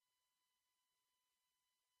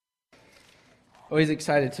Always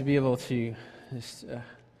excited to be able to just to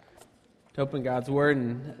open God's Word.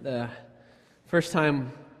 And the first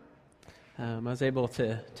time I was able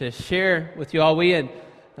to share with you all, we had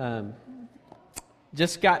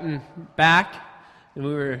just gotten back, and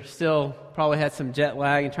we were still probably had some jet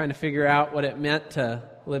lag and trying to figure out what it meant to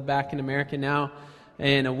live back in America now.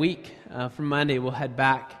 In a week from Monday, we'll head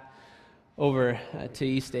back over to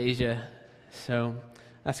East Asia. So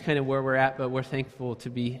that's kind of where we're at, but we're thankful to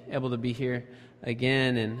be able to be here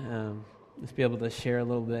again and just be able to share a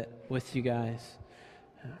little bit with you guys.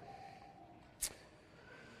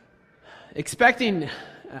 Expecting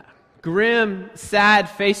grim, sad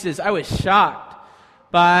faces, I was shocked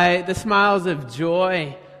by the smiles of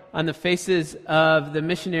joy on the faces of the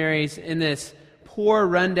missionaries in this poor,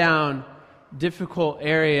 rundown, difficult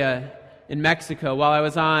area in Mexico while I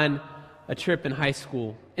was on a trip in high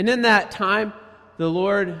school. And in that time, the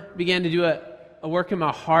Lord began to do a work in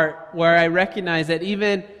my heart where I recognize that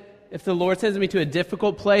even if the Lord sends me to a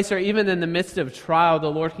difficult place or even in the midst of trial, the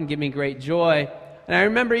Lord can give me great joy. And I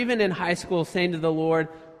remember even in high school saying to the Lord,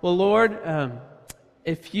 well, Lord,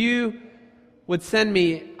 if you would send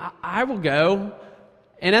me, I will go.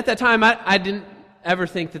 And at that time, I didn't ever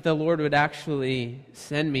think that the Lord would actually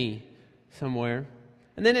send me somewhere.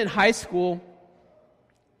 And then in high school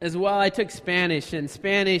as well, I took Spanish, and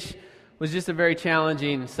Spanish was just a very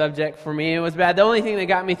challenging subject for me. It was bad. The only thing that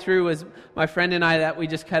got me through was my friend and I that we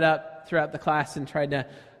just cut up throughout the class and tried to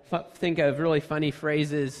think of really funny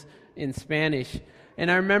phrases in Spanish.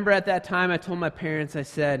 And I remember at that time I told my parents, I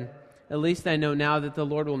said, at least I know now that the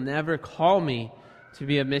Lord will never call me to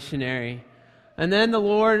be a missionary. And then the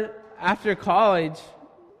Lord, after college,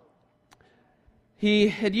 He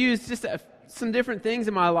had used just some different things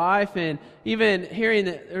in my life, and even hearing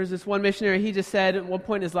that there was this one missionary, he just said at one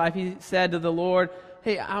point in his life, he said to the Lord,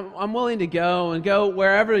 hey, I'm willing to go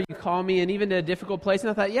wherever you call me, and even to a difficult place. And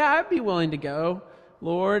I thought, yeah, I'd be willing to go,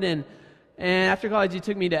 Lord. And after college, He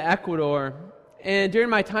took me to Ecuador. And during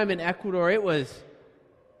my time in Ecuador, it was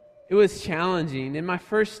challenging. In my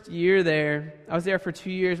first year there, I was there for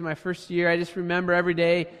 2 years. My first year, I just remember every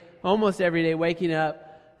day, almost every day, waking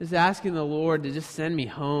up, just asking the Lord to just send me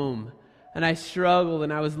home. And I struggled,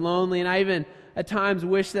 and I was lonely, and I even at times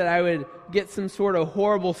wished that I would get some sort of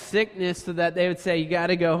horrible sickness so that they would say, you got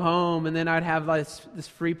to go home, and then I'd have this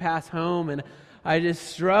free pass home, and I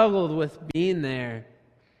just struggled with being there.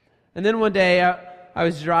 And then one day, I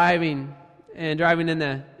was driving in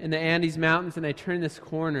the Andes Mountains, and I turned this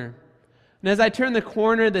corner. And as I turned the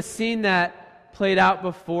corner, the scene that played out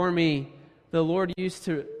before me, the Lord used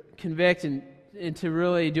to convict and to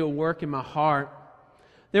really do a work in my heart.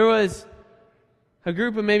 There was a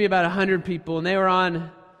group of maybe about 100 people, and they were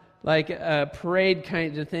on like a parade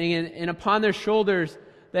kind of thing, and upon their shoulders,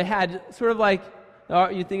 they had sort of like,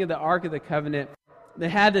 you think of the Ark of the Covenant, they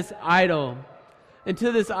had this idol. And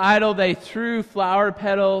to this idol, they threw flower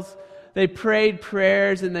petals, they prayed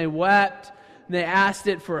prayers, and they wept, and they asked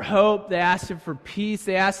it for hope, they asked it for peace,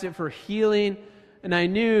 they asked it for healing, and I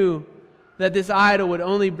knew that this idol would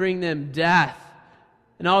only bring them death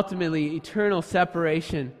and ultimately eternal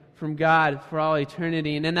separation from God for all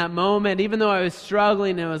eternity. And in that moment, even though I was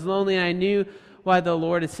struggling and I was lonely, I knew why the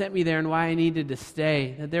Lord had sent me there and why I needed to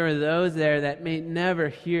stay. That there were those there that may never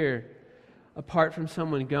hear apart from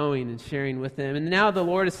someone going and sharing with them. And now the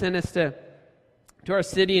Lord has sent us to our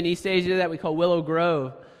city in East Asia that we call Willow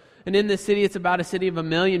Grove. And in this city, it's about a city of 1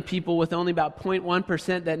 million people with only about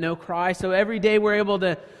 0.1% that know Christ. So every day we're able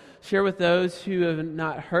to share with those who have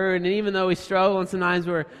not heard. And even though we struggle and sometimes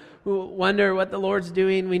we wonder what the Lord's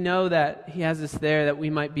doing, we know that He has us there that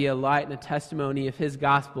we might be a light and a testimony of His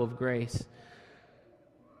gospel of grace.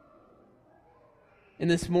 And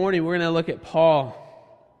this morning we're going to look at Paul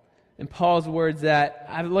and Paul's words that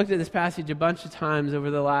I've looked at this passage a bunch of times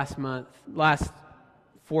over the last 4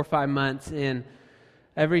 or 5 months, and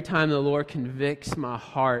every time the Lord convicts my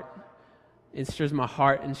heart and stirs my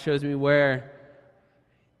heart and shows me where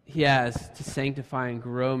He has to sanctify and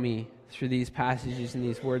grow me through these passages and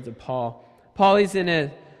these words of Paul. Paul is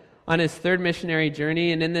on his third missionary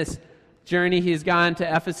journey, and in this journey he's gone to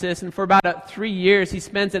Ephesus, and for about 3 years he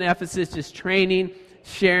spends in Ephesus just training,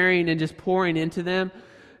 sharing, and just pouring into them.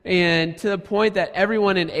 And to the point that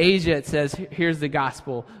everyone in Asia, it says, here's the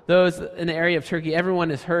gospel. Those in the area of Turkey, everyone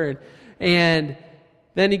has heard. And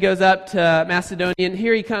then he goes up to Macedonia, and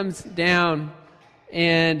here he comes down,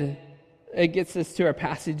 and it gets us to our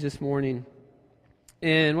passage this morning.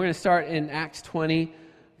 And we're going to start in Acts 20,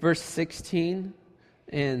 verse 16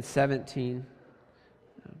 and 17.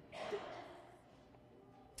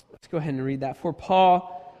 Let's go ahead and read that. For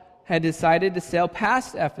Paul had decided to sail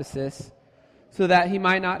past Ephesus so that he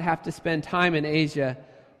might not have to spend time in Asia,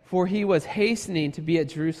 for he was hastening to be at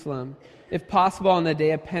Jerusalem, if possible on the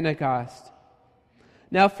day of Pentecost.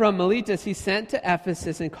 Now from Miletus he sent to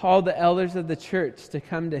Ephesus and called the elders of the church to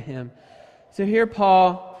come to him. So here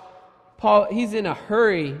Paul, he's in a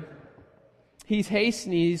hurry. He's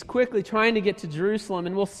hastening. He's quickly trying to get to Jerusalem,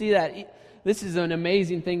 and we'll see that this is an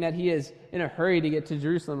amazing thing that he is in a hurry to get to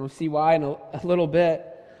Jerusalem. We'll see why in a little bit.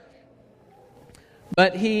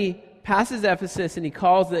 But he passes Ephesus and he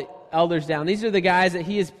calls the elders down. These are the guys that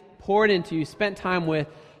he has poured into, spent time with,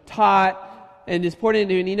 taught, and is poured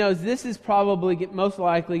into, and he knows this is probably most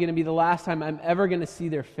likely going to be the last time I'm ever going to see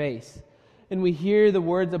their face. And we hear the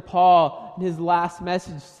words of Paul in his last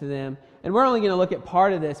message to them. And we're only going to look at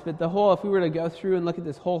part of this, but if we were to go through and look at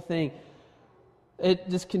this whole thing, it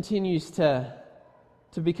just continues to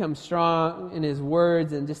become strong in his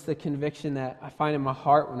words and just the conviction that I find in my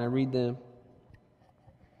heart when I read them.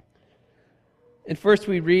 And first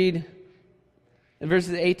we read in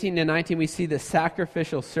verses 18 to 19, we see the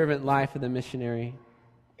sacrificial servant life of the missionary.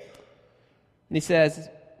 And he says,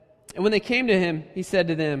 and when they came to him, he said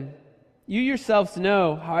to them, "You yourselves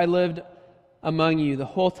know how I lived among you the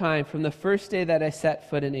whole time from the first day that I set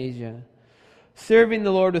foot in Asia, serving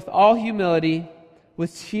the Lord with all humility,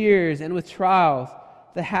 with tears and with trials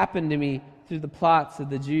that happened to me through the plots of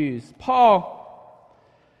the Jews." Paul,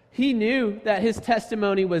 he knew that his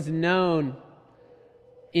testimony was known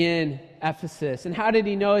in Ephesus. And how did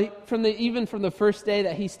he know? Even from the first day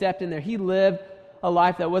that he stepped in there, he lived a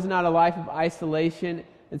life that was not a life of isolation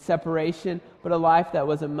and separation, but a life that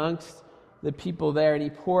was amongst the people there, and he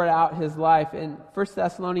poured out his life. In 1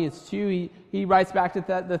 Thessalonians 2, he writes back to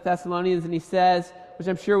the Thessalonians, and he says, which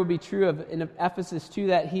I'm sure would be true in Ephesus too,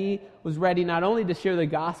 that he was ready not only to share the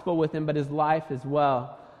gospel with them, but his life as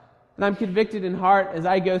well. And I'm convicted in heart as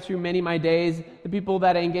I go through many of my days, the people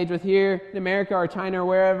that I engage with here in America or China or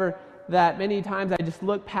wherever, that many times I just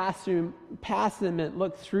look past them and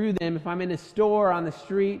look through them. If I'm in a store on the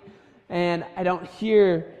street and I don't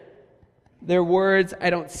hear their words, I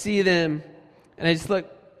don't see them, and I just look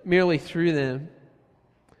merely through them.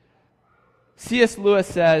 C.S. Lewis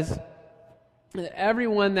says that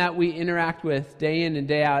everyone that we interact with day in and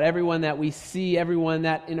day out, everyone that we see, everyone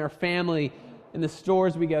that in our family, in the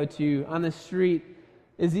stores we go to, on the street,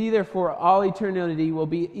 is either for all eternity will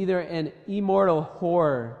be either an immortal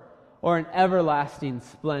horror or an everlasting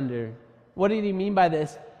splendor. What did he mean by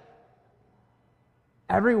this?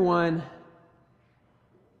 Everyone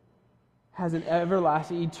has an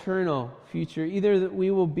everlasting, eternal future. Either that we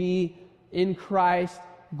will be in Christ,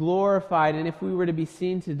 glorified, and if we were to be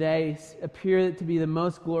seen today, appear to be the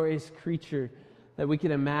most glorious creature that we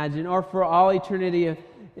can imagine, or for all eternity,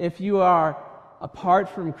 if you are apart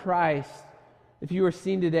from Christ, if you were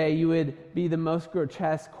seen today, you would be the most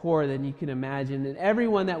grotesque horror that you can imagine. And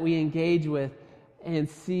everyone that we engage with and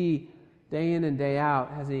see day in and day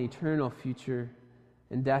out has an eternal future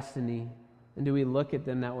and destiny. And do we look at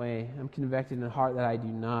them that way? I'm convicted in the heart that I do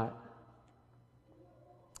not.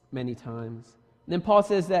 Many times. And then Paul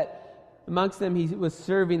says that amongst them he was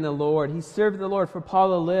serving the Lord. He served the Lord. For Paul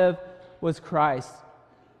to live was Christ.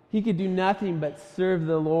 He could do nothing but serve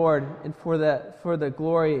the Lord and for the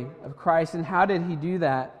glory of Christ. And how did he do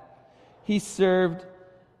that? He served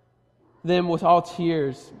them with all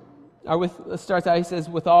tears. It starts out, he says,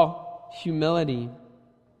 with all humility.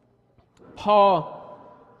 Paul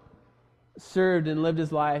served and lived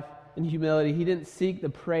his life in humility. He didn't seek the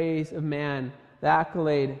praise of man, the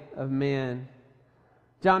accolade of man.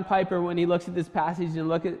 John Piper, when he looks at this passage and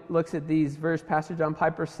looks at these verses, Pastor John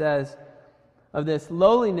Piper says of this,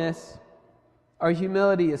 lowliness or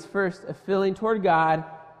humility is first a feeling toward God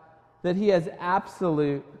that he has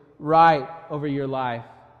absolute right over your life,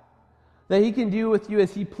 that he can do with you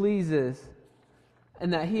as he pleases,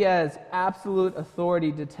 and that he has absolute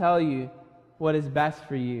authority to tell you what is best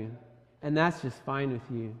for you, and that's just fine with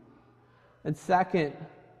you. And second,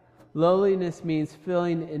 lowliness means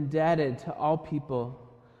feeling indebted to all people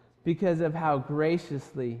because of how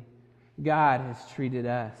graciously God has treated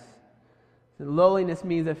us. And lowliness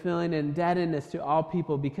means a feeling indebtedness to all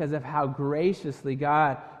people because of how graciously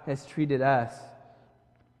God has treated us.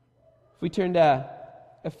 If we turn to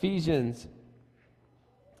Ephesians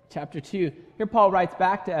chapter 2, here Paul writes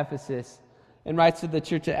back to Ephesus and writes to the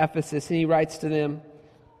church at Ephesus, and he writes to them,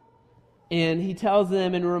 and he tells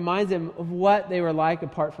them and reminds them of what they were like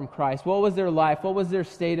apart from Christ. What was their life? What was their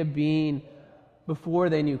state of being before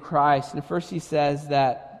they knew Christ? And first he says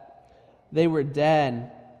that they were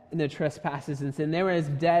dead in their trespasses and sin. They were as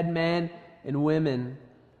dead men and women.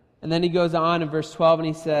 And then he goes on in verse 12 and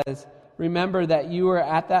he says, remember that you were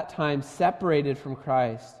at that time separated from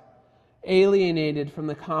Christ, alienated from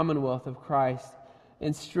the commonwealth of Christ,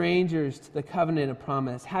 and strangers to the covenant of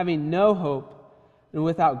promise, having no hope and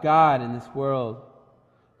without God in this world.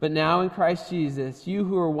 But now in Christ Jesus, you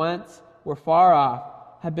who were far off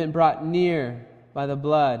have been brought near by the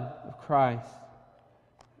blood of Christ.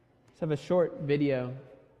 Let's have a short video.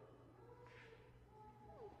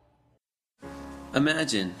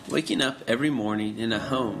 Imagine waking up every morning in a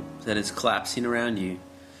home that is collapsing around you.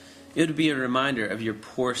 It would be a reminder of your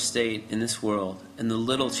poor state in this world and the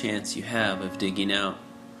little chance you have of digging out.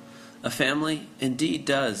 A family indeed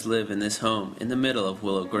does live in this home in the middle of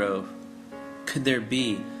Willow Grove. Could there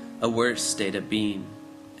be a worse state of being?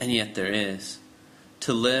 And yet there is.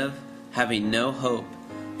 To live having no hope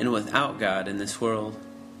and without God in this world.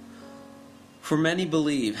 For many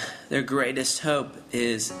believe their greatest hope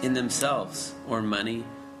is in themselves, or money,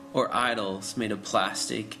 or idols made of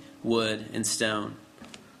plastic, wood, and stone.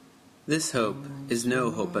 This hope is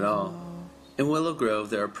no hope at all. In Willow Grove,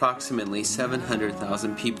 there are approximately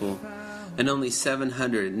 700,000 people, and only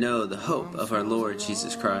 700 know the hope of our Lord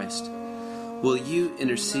Jesus Christ. Will you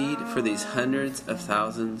intercede for these hundreds of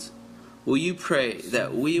thousands? Will you pray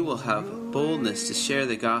that we will have boldness to share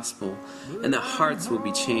the gospel and that hearts will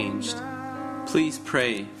be changed? Please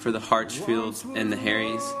pray for the Harchfields and the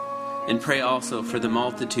Harrys, and pray also for the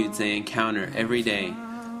multitudes they encounter every day,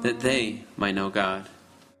 that they might know God.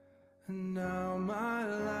 And now my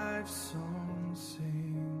life song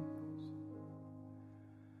sings.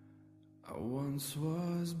 I once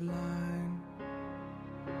was blind,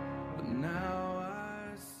 but now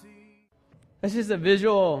I see. That's just a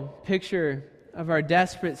visual picture of our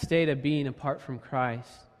desperate state of being apart from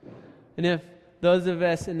Christ. And if those of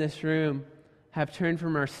us in this room have turned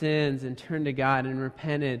from our sins and turned to God and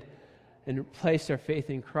repented and placed our faith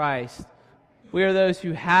in Christ, we are those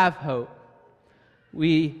who have hope.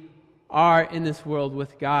 We are in this world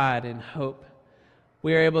with God in hope.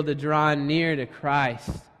 We are able to draw near to Christ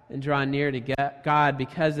and draw near to God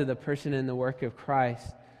because of the person and the work of Christ.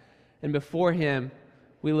 And before Him,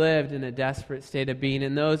 we lived in a desperate state of being.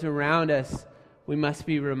 And those around us, we must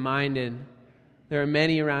be reminded, there are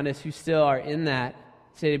many around us who still are in that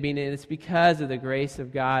state of being. And it's because of the grace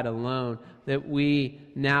of God alone that we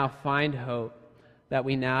now find hope, that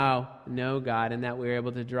we now know God, and that we're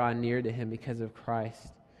able to draw near to Him because of Christ.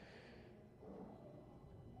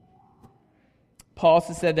 Paul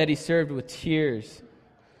also said that he served with tears.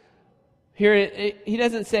 Here, he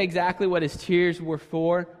doesn't say exactly what his tears were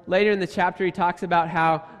for. Later in the chapter, he talks about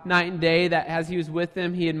how night and day, that as he was with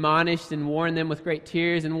them, he admonished and warned them with great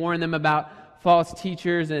tears and warned them about false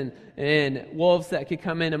teachers and wolves that could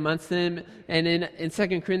come in amongst them. And in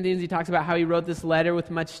 2 Corinthians, he talks about how he wrote this letter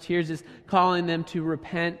with much tears, just calling them to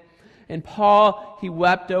repent. And Paul, he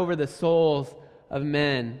wept over the souls of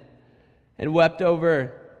men and wept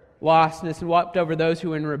over lostness and wept over those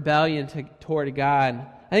who were in rebellion toward God.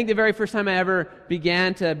 I think the very first time I ever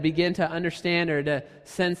began to understand or to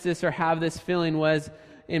sense this or have this feeling was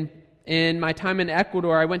in my time in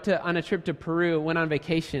Ecuador. I went on a trip to Peru, went on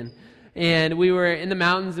vacation, and we were in the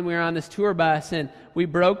mountains and we were on this tour bus, and we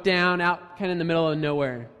broke down out kind of in the middle of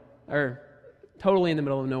nowhere, or totally in the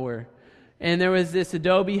middle of nowhere. And there was this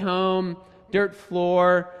adobe home, dirt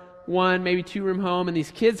floor, one, maybe two-room home, and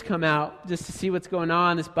these kids come out just to see what's going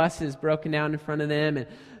on. This bus is broken down in front of them, and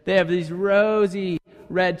they have these rosy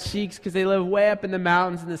red cheeks because they live way up in the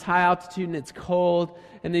mountains in this high altitude, and it's cold,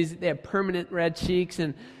 and they have permanent red cheeks.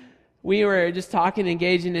 And we were just talking,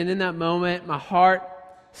 engaging, and in that moment, my heart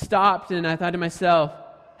stopped, and I thought to myself,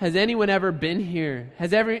 has anyone ever been here?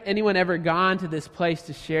 Has anyone ever gone to this place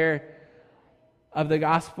to share of the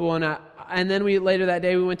gospel? And then later that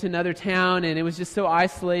day, we went to another town, and it was just so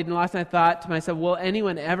isolated and lost. And I thought to myself, will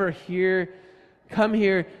anyone ever come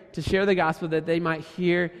here to share the gospel, that they might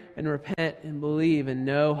hear and repent and believe and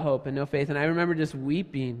know hope and know faith? And I remember just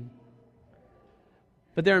weeping.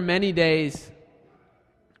 But there are many days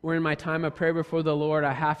where in my time of prayer before the Lord,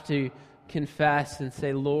 I have to confess and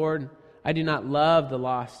say, Lord, I do not love the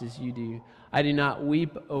lost as you do. I do not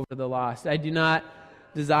weep over the lost. I do not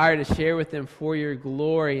desire to share with them for your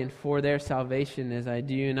glory and for their salvation as I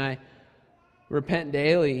do. And I repent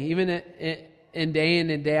daily, even in day in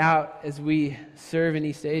and day out as we serve in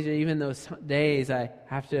East Asia. Even those days I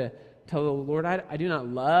have to tell the Lord, I do not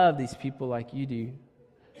love these people like you do.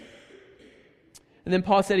 And then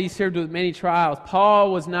Paul said he served with many trials.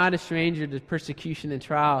 Paul was not a stranger to persecution and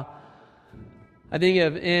trial. I think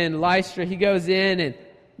of in Lystra, he goes in and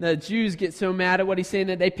the Jews get so mad at what he's saying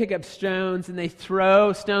that they pick up stones and they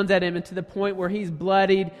throw stones at him, and to the point where he's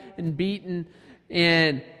bloodied and beaten,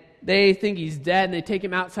 and they think he's dead, and they take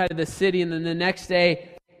him outside of the city. And then the next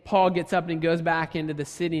day, Paul gets up and he goes back into the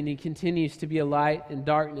city and he continues to be a light in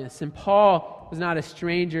darkness. And Paul was not a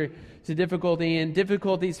stranger to difficulty, and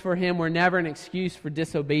difficulties for him were never an excuse for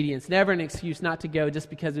disobedience, never an excuse not to go just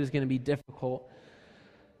because it was going to be difficult.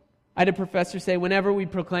 I had a professor say, whenever we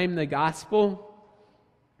proclaim the gospel,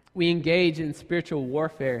 we engage in spiritual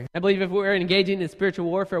warfare. I believe if we're engaging in spiritual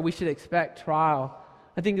warfare, we should expect trial.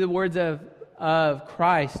 I think the words of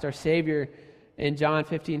Christ, our Savior, in John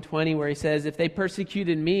 15:20, where he says, if they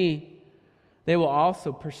persecuted me, they will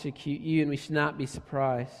also persecute you, and we should not be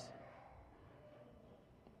surprised.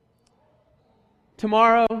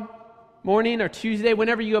 Tomorrow morning or Tuesday,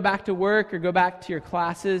 whenever you go back to work or go back to your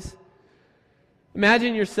classes,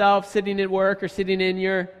 imagine yourself sitting at work or sitting in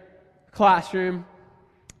your classroom.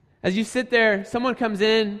 As you sit there, someone comes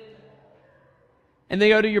in and they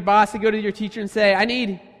go to your boss, they go to your teacher and say, I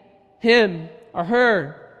need him or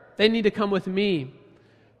her. They need to come with me.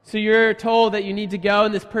 So you're told that you need to go,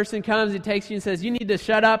 and this person comes and takes you and says, you need to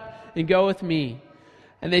shut up and go with me.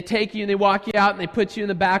 And they take you and they walk you out and they put you in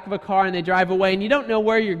the back of a car and they drive away, and you don't know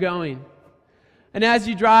where you're going. And as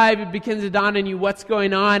you drive, it begins to dawn on you what's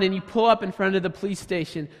going on, and you pull up in front of the police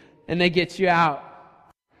station and they get you out.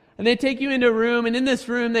 And they take you into a room, and in this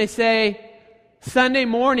room they say, Sunday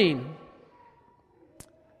morning,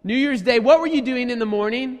 New Year's Day, what were you doing in the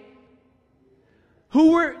morning?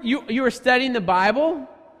 Who were you were studying the Bible?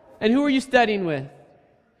 And who were you studying with?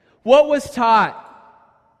 What was taught?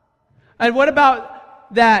 And what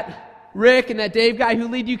about that Rick and that Dave guy who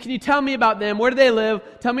lead you? Can you tell me about them? Where do they live?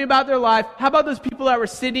 Tell me about their life. How about those people that were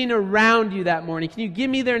sitting around you that morning? Can you give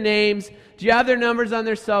me their names? Do you have their numbers on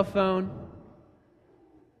their cell phone?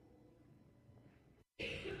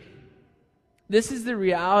 This is the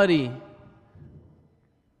reality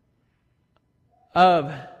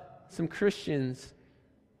of some Christians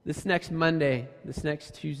this next Monday, this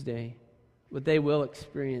next Tuesday, what they will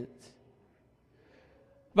experience.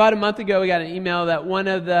 About a month ago, we got an email that one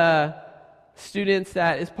of the students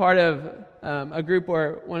that is part of a group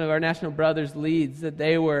where one of our National Brothers leads, that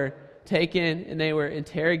they were taken and they were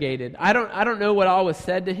interrogated. I don't know what all was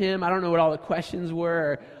said to him. I don't know what all the questions were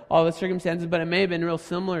or all the circumstances, but it may have been real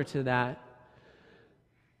similar to that.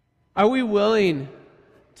 Are we willing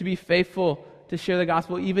to be faithful to share the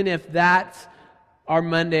gospel, even if that's our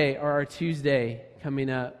Monday or our Tuesday coming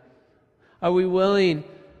up? Are we willing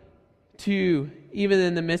to, even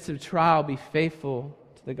in the midst of trial, be faithful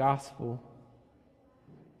to the gospel?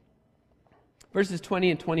 Verses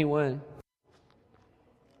 20 and 21.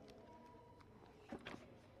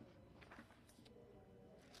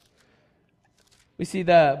 We see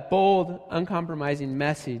the bold, uncompromising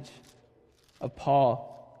message of Paul.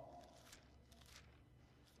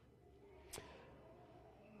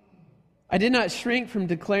 I did not shrink from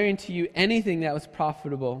declaring to you anything that was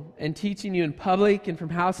profitable, and teaching you in public and from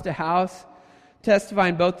house to house,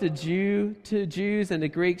 testifying both to Jews and to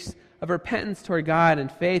Greeks of repentance toward God and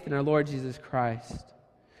faith in our Lord Jesus Christ.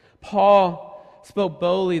 Paul spoke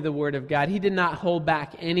boldly the word of God. He did not hold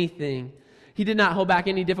back anything. He did not hold back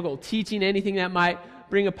any difficult teaching, anything that might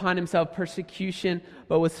bring upon himself persecution,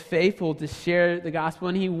 but was faithful to share the gospel.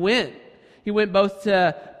 And he went both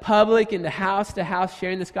to public and to house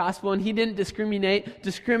sharing this gospel, and he didn't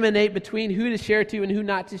discriminate between who to share to and who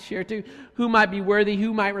not to share to, who might be worthy,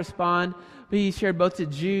 who might respond, but he shared both to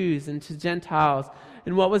Jews and to Gentiles.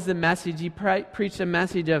 And what was the message? He preached a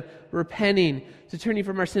message of repenting, to turning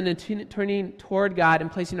from our sin and turning toward God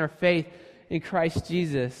and placing our faith in Christ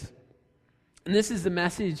Jesus. And this is the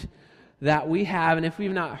message that we have, and if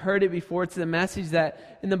we've not heard it before, it's the message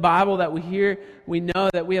that in the Bible that we hear, we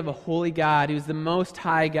know that we have a holy God who's the most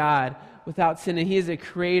high God without sin, and he is a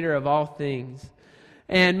creator of all things.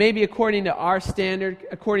 And maybe according to our standard,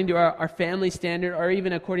 according to our family standard, or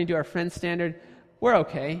even according to our friend's standard, we're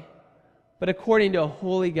okay. But according to a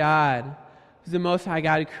holy God, who's the most high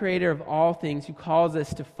God, creator of all things, who calls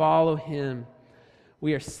us to follow him,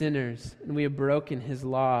 we are sinners, and we have broken his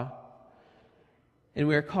law. And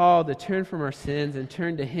we are called to turn from our sins and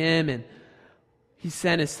turn to him. And he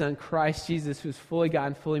sent his son, Christ Jesus, who's fully God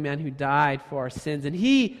and fully man, who died for our sins. And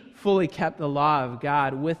he fully kept the law of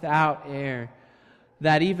God without error.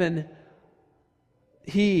 That even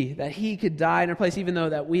he could die in our place, even though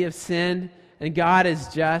that we have sinned. And God is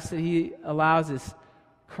just, and he allows his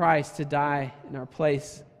Christ to die in our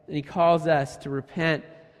place. And he calls us to repent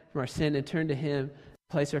from our sin and turn to him,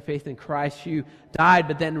 place our faith in Christ, who died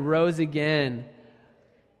but then rose again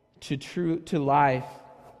to life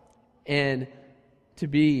and to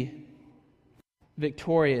be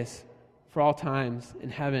victorious for all times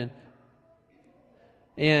in heaven.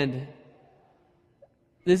 And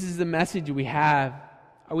this is the message we have.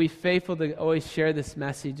 Are we faithful to always share this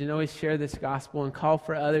message and always share this gospel and call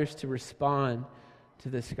for others to respond to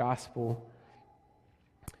this gospel?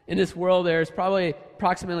 In this world, there's probably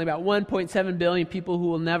approximately about 1.7 billion people who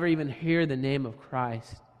will never even hear the name of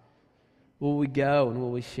Christ. Will we go and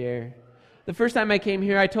will we share? The first time I came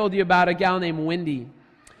here, I told you about a gal named Wendy.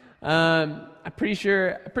 I'm pretty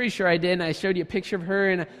sure I did, and I showed you a picture of her,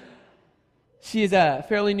 and she is a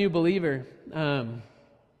fairly new believer.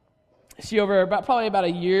 She, over probably about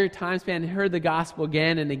a year time span, heard the gospel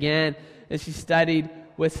again and again as she studied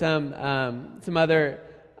with some other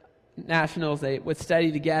nationals. They would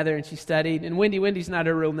study together, and she studied. And Wendy's not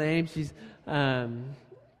her real name. She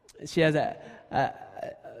has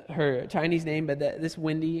her Chinese name, but this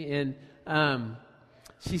Wendy, and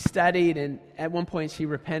she studied, and at one point she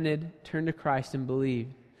repented, turned to Christ, and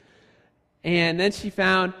believed. And then she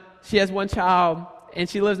found she has one child, and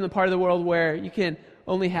she lives in the part of the world where you can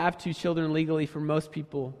only have 2 children legally for most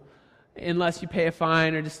people, unless you pay a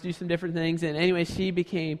fine or just do some different things. And anyway, she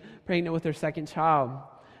became pregnant with her second child.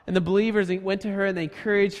 And the believers went to her and they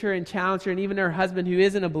encouraged her and challenged her, and even her husband, who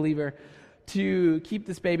isn't a believer, to keep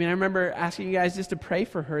this baby. And I remember asking you guys just to pray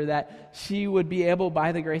for her, that she would be able,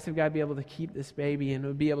 by the grace of God, be able to keep this baby and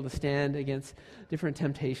would be able to stand against different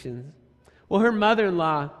temptations. Well, her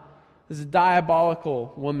mother-in-law is a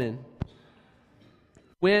diabolical woman.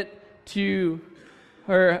 Went to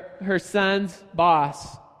her son's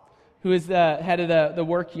boss, who is the head of the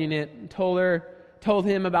work unit, and told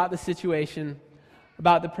him about the situation,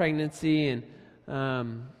 about the pregnancy, and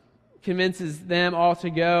convinces them all to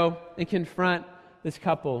go and confront this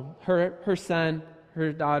couple, her son,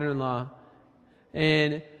 her daughter-in-law.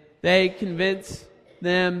 And they convince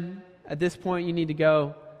them, at this point, you need to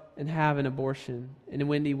go and have an abortion. And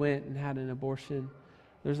Wendy went and had an abortion.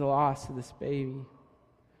 There's a loss of this baby.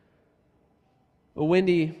 But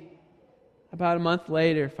Wendy, about a month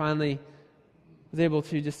later, finally was able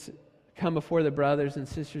to just come before the brothers and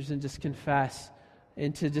sisters and just confess,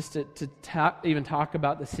 and to talk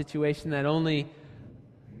about the situation that only,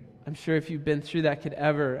 I'm sure if you've been through that, could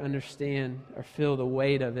ever understand or feel the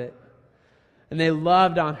weight of it. And they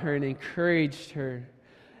loved on her and encouraged her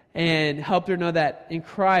and helped her know that in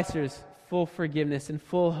Christ there's full forgiveness and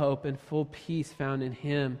full hope and full peace found in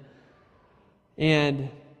Him. And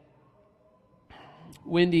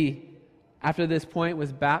Wendy, after this point,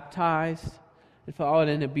 was baptized and followed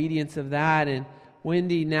in obedience of that. And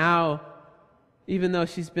Wendy now, even though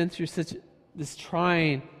she's been through such this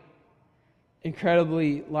trying,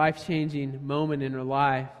 incredibly life-changing moment in her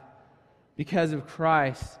life, because of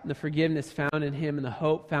Christ, and the forgiveness found in Him, and the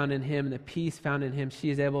hope found in Him, and the peace found in Him, she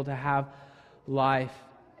is able to have life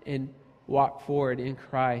and walk forward in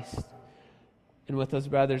Christ and with those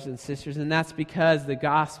brothers and sisters. And that's because the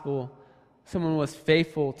gospel, someone was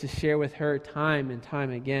faithful to share with her time and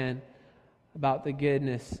time again about the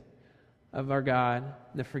goodness of our God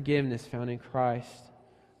and the forgiveness found in Christ.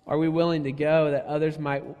 Are we willing to go that others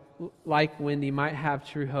might, like Wendy, might have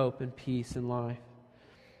true hope and peace in life?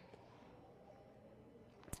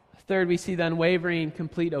 Third, we see the unwavering,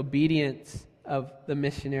 complete obedience of the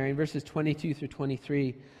missionary in verses 22 through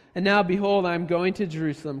 23. And now, behold, I am going to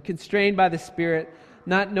Jerusalem, constrained by the Spirit,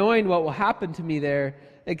 not knowing what will happen to me there,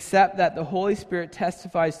 except that the Holy Spirit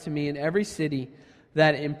testifies to me in every city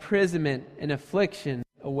that imprisonment and affliction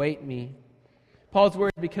await me. Paul's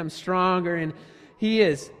words become stronger, and he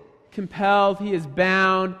is compelled, he is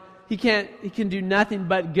bound. He can do nothing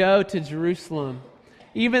but go to Jerusalem.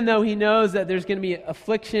 Even though he knows that there's going to be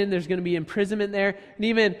affliction, there's going to be imprisonment there. And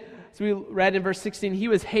even, as we read in verse 16, he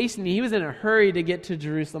was hastening. He was in a hurry to get to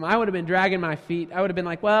Jerusalem. I would have been dragging my feet. I would have been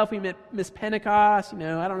like, well, if we miss Pentecost, I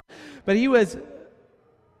don't know. But he was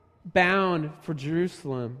bound for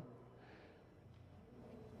Jerusalem.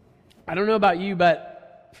 I don't know about you,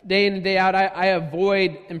 but day in and day out, I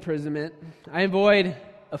avoid imprisonment. I avoid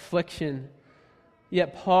affliction.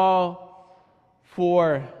 Yet Paul,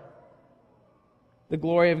 for the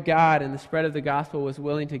glory of God and the spread of the gospel, was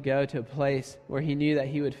willing to go to a place where he knew that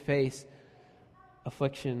he would face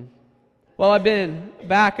affliction. While I've been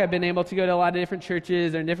back, I've been able to go to a lot of different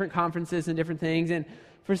churches and different conferences and different things, and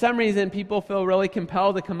for some reason people feel really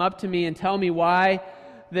compelled to come up to me and tell me why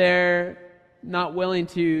they're not willing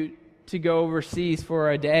to go overseas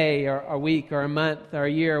for a day or a week or a month or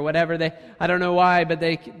a year or whatever. I don't know why, but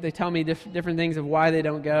they tell me different things of why they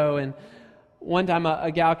don't go. And one time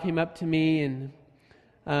a gal came up to me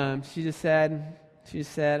and she just said,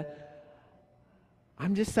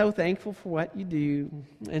 I'm just so thankful for what you do.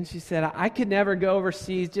 And she said, I could never go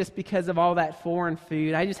overseas just because of all that foreign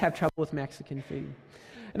food. I just have trouble with Mexican food.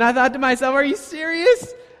 And I thought to myself, are you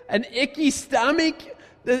serious? An icky stomach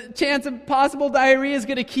The chance of possible diarrhea is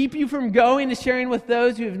going to keep you from going and sharing with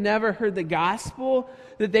those who have never heard the gospel,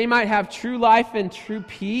 that they might have true life and true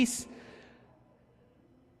peace.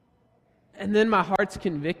 And then my heart's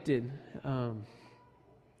convicted.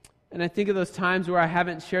 And I think of those times where I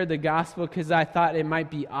haven't shared the gospel because I thought it might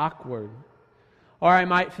be awkward, or I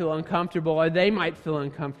might feel uncomfortable, or they might feel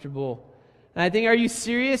uncomfortable. And I think, are you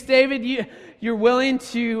serious, David? You're willing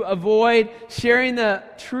to avoid sharing the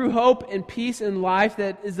true hope and peace in life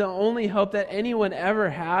that is the only hope that anyone ever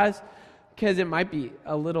has, because it might be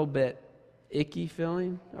a little bit icky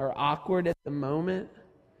feeling or awkward at the moment.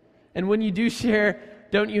 And when you do share,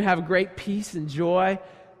 don't you have great peace and joy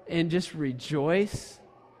and just rejoice?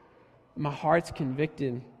 My heart's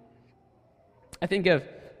convicted. I think of,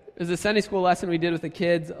 it was a Sunday school lesson we did with the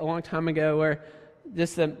kids a long time ago where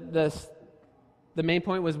just the main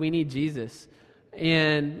point was we need Jesus.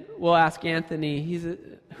 And we'll ask Anthony,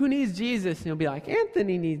 who needs Jesus? And he'll be like,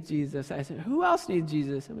 Anthony needs Jesus. I said, who else needs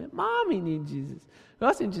Jesus? I mean, Mommy needs Jesus. Who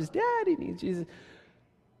else needs Jesus? Daddy needs Jesus.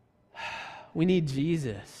 We need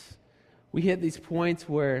Jesus. We hit these points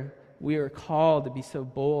where we are called to be so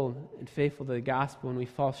bold and faithful to the gospel, and we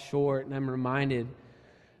fall short, and I'm reminded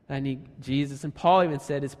that I need Jesus. And Paul even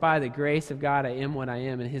said, it's by the grace of God I am what I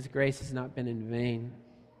am, and His grace has not been in vain.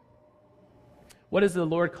 What is the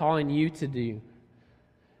Lord calling you to do?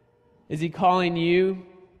 Is He calling you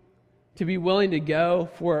to be willing to go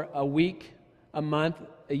for a week, a month,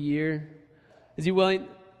 a year? Is He willing?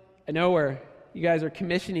 I know where you guys are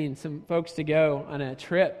commissioning some folks to go on a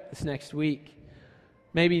trip this next week.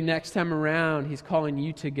 Maybe next time around, He's calling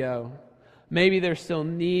you to go. Maybe there's still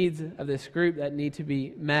needs of this group that need to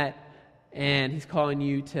be met, and He's calling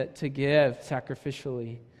you to give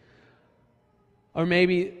sacrificially. Or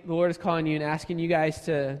maybe the Lord is calling you and asking you guys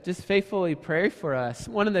to just faithfully pray for us.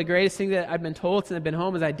 One of the greatest things that I've been told since I've been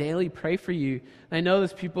home is I daily pray for you. And I know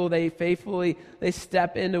those people, they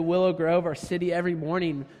step into Willow Grove, our city, every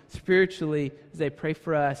morning spiritually as they pray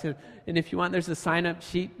for us. And if you want, there's a sign-up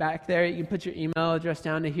sheet back there. You can put your email address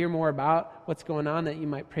down to hear more about what's going on, that you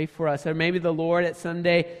might pray for us. Or maybe the Lord, at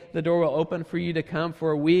someday, the door will open for you to come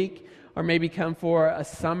for a week, or maybe come for a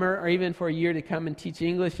summer, or even for a year to come and teach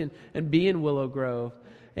English and be in Willow Grove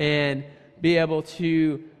and be able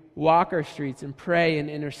to walk our streets and pray and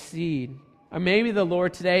intercede. Or maybe the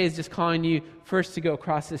Lord today is just calling you first to go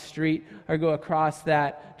across the street or go across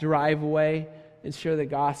that driveway and share the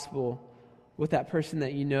gospel with that person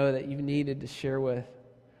that you know that you've needed to share with.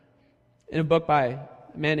 In a book by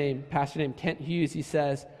a pastor named Kent Hughes, he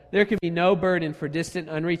says, there can be no burden for distant,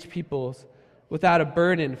 unreached peoples without a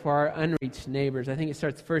burden for our unreached neighbors. I think it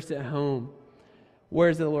starts first at home.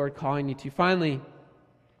 Where's the Lord calling you to? Finally,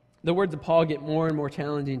 the words of Paul get more and more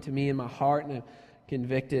challenging to me in my heart, and I'm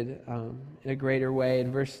convicted in a greater way.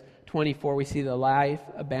 In verse 24, we see the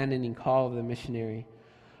life-abandoning call of the missionary.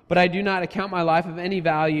 But I do not account my life of any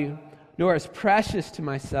value, nor as precious to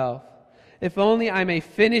myself, if only I may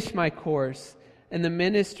finish my course and the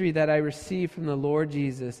ministry that I received from the Lord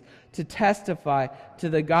Jesus, to testify to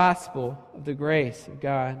the gospel of the grace of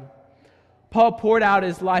God. Paul poured out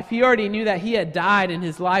his life. He already knew that he had died and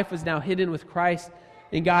his life was now hidden with Christ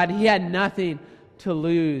in God. He had nothing to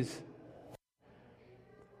lose.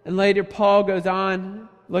 And later Paul goes on,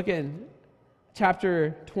 look at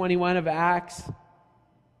chapter 21 of Acts. And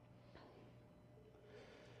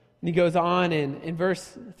he goes on in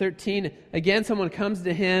verse 13, again someone comes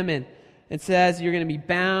to him and says, you're going to be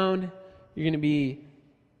bound, you're going to be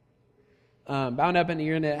bound up, and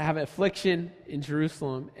you're going to have affliction in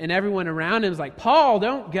Jerusalem. And everyone around him is like, Paul,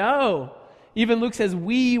 don't go. Even Luke says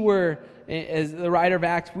as the writer of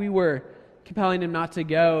Acts, we were compelling him not to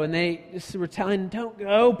go. And they just were telling him, don't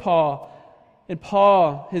go, Paul. And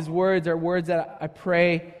Paul, his words are words that I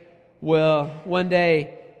pray will one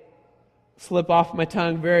day slip off my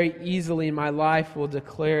tongue very easily, and my life will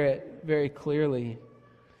declare it very clearly.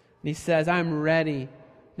 And he says, I'm ready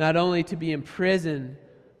not only to be imprisoned,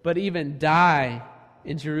 but even die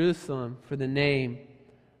in Jerusalem for the name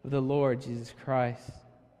of the Lord Jesus Christ.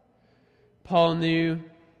 Paul knew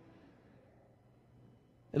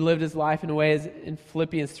and lived his life in a way, as in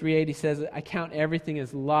Philippians 3:8 he says, I count everything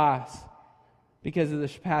as loss because of the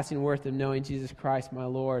surpassing worth of knowing Jesus Christ my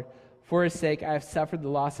Lord. For His sake I have suffered the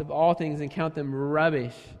loss of all things and count them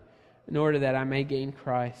rubbish in order that I may gain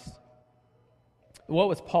Christ. What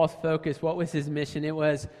was Paul's focus? What was his mission? It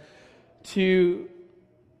was to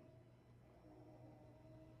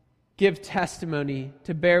give testimony,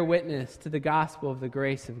 to bear witness to the gospel of the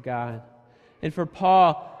grace of God. And for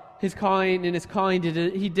Paul, he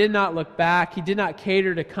did not look back. He did not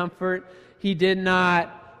cater to comfort. He did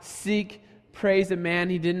not seek praise of man.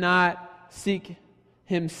 He did not seek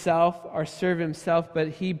himself or serve himself, but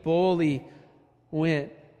he boldly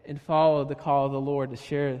went and followed the call of the Lord to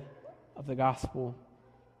share of the gospel.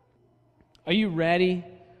 Are you ready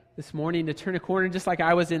this morning to turn a corner, just like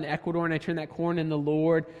I was in Ecuador and I turned that corner and the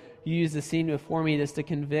Lord used the scene before me just to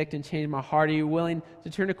convict and change my heart? Are you willing to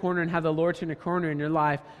turn a corner and have the Lord turn a corner in your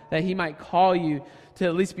life, that he might call you to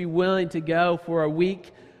at least be willing to go for a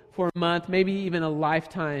week, for a month, maybe even a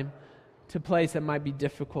lifetime, to a place that might be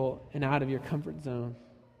difficult and out of your comfort zone?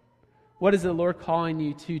 What is the Lord calling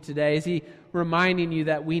you to today? Is he reminding you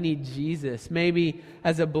that we need Jesus? Maybe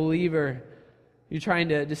as a believer, you're trying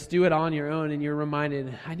to just do it on your own and you're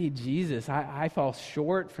reminded, I need Jesus. I fall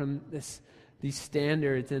short from these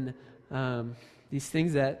standards and these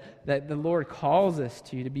things that the Lord calls us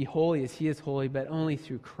to be holy as he is holy, but only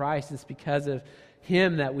through Christ. It's because of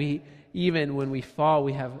him that we, even when we fall,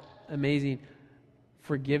 we have amazing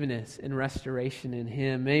forgiveness and restoration in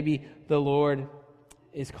him. Maybe the Lord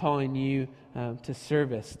is calling you to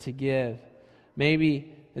service, to give.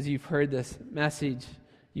 Maybe as you've heard this message,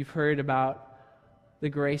 you've heard about the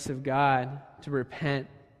grace of God to repent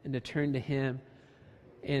and to turn to him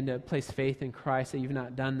and to place faith in Christ, that you've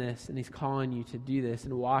not done this, and he's calling you to do this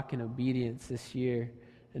and walk in obedience this year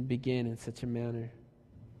and begin in such a manner.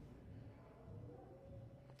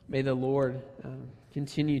 May the Lord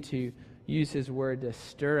continue to use his word to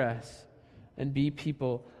stir us and be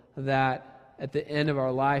people that at the end of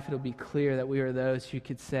our life it'll be clear that we are those who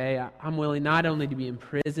could say, I'm willing not only to be in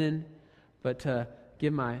prison, but to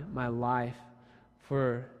give my life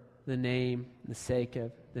for the sake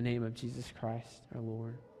of the name of Jesus Christ, our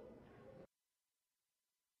Lord.